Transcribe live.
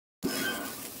The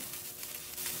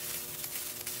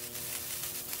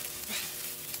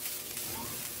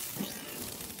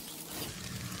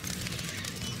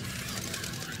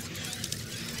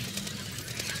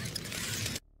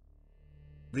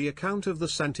account of the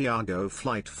Santiago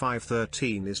Flight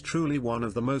 513 is truly one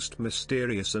of the most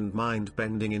mysterious and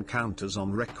mind-bending encounters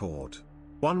on record.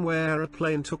 One where a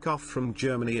plane took off from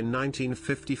Germany in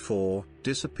 1954,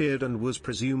 disappeared and was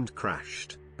presumed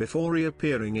crashed, before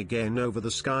reappearing again over the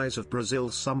skies of Brazil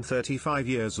some 35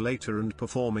 years later and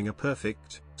performing a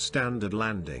perfect, standard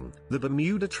landing. The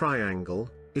Bermuda Triangle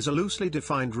is a loosely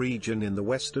defined region in the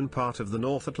western part of the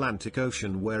North Atlantic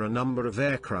Ocean where a number of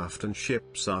aircraft and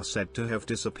ships are said to have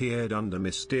disappeared under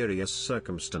mysterious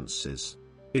circumstances.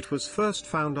 It was first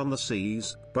found on the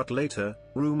seas, but later,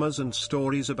 rumors and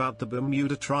stories about the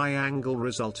Bermuda Triangle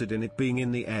resulted in it being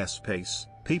in the airspace.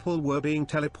 People were being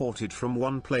teleported from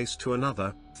one place to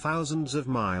another, thousands of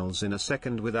miles in a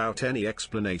second without any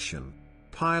explanation.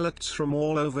 Pilots from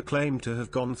all over claimed to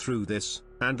have gone through this,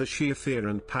 and the sheer fear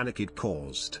and panic it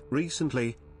caused.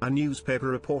 Recently, a newspaper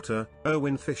reporter,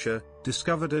 Erwin Fisher,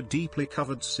 discovered a deeply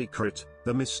covered secret,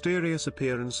 the mysterious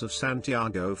appearance of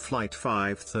Santiago Flight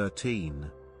 513.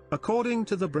 According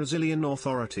to the Brazilian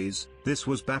authorities, this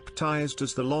was baptized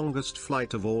as the longest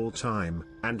flight of all time,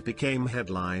 and became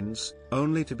headlines,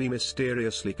 only to be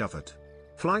mysteriously covered.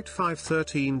 Flight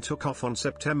 513 took off on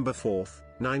September 4,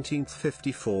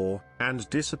 1954, and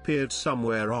disappeared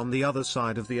somewhere on the other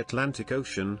side of the Atlantic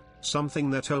Ocean, something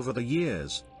that over the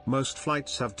years, most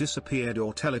flights have disappeared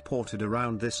or teleported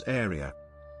around this area.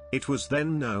 It was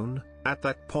then known, at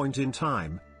that point in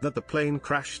time, that the plane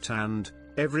crashed and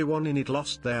everyone in it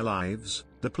lost their lives.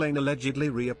 The plane allegedly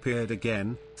reappeared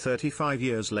again, 35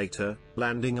 years later,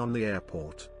 landing on the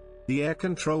airport. The air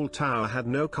control tower had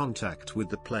no contact with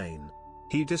the plane.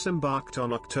 He disembarked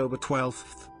on October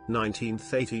 12,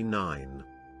 1989.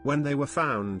 When they were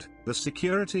found, the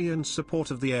security and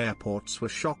support of the airports were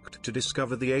shocked to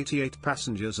discover the 88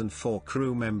 passengers and 4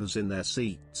 crew members in their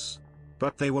seats.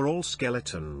 But they were all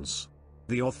skeletons.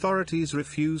 The authorities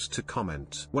refused to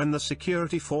comment. When the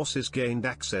security forces gained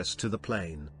access to the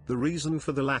plane, the reason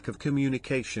for the lack of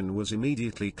communication was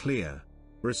immediately clear.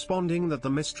 Responding that the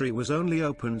mystery was only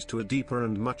opened to a deeper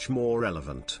and much more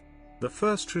relevant. The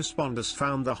first responders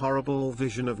found the horrible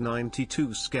vision of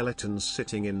 92 skeletons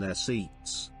sitting in their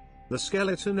seats. The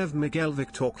skeleton of Miguel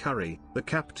Victor Curry, the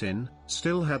captain,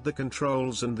 still had the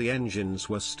controls and the engines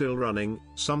were still running,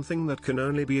 something that can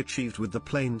only be achieved with the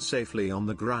plane safely on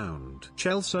the ground.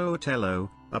 Celso Otello,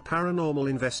 a paranormal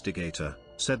investigator,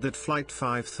 said that Flight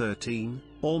 513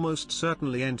 almost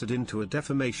certainly entered into a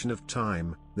deformation of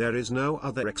time. There is no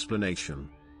other explanation.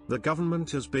 The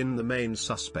government has been the main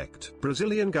suspect.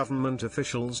 Brazilian government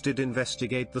officials did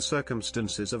investigate the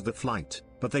circumstances of the flight,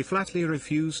 but they flatly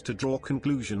refused to draw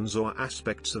conclusions or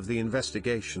aspects of the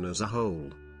investigation as a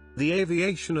whole. The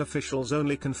aviation officials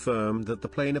only confirmed that the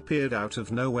plane appeared out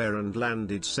of nowhere and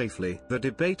landed safely. The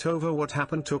debate over what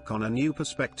happened took on a new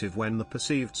perspective when the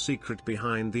perceived secret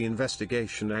behind the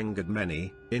investigation angered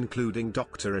many, including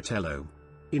Dr. Otello.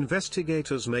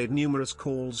 Investigators made numerous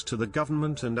calls to the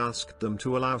government and asked them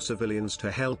to allow civilians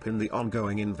to help in the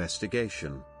ongoing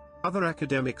investigation. Other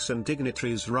academics and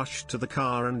dignitaries rushed to the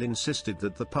car and insisted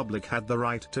that the public had the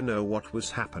right to know what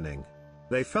was happening.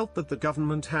 They felt that the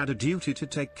government had a duty to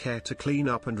take care to clean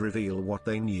up and reveal what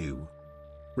they knew.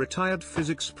 Retired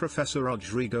physics professor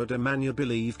Rodrigo de Mania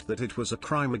believed that it was a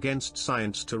crime against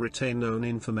science to retain known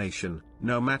information,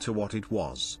 no matter what it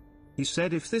was. He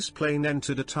said if this plane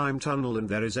entered a time tunnel and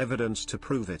there is evidence to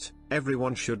prove it,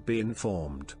 everyone should be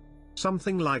informed.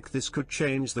 Something like this could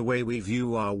change the way we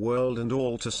view our world and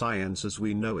alter science as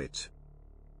we know it.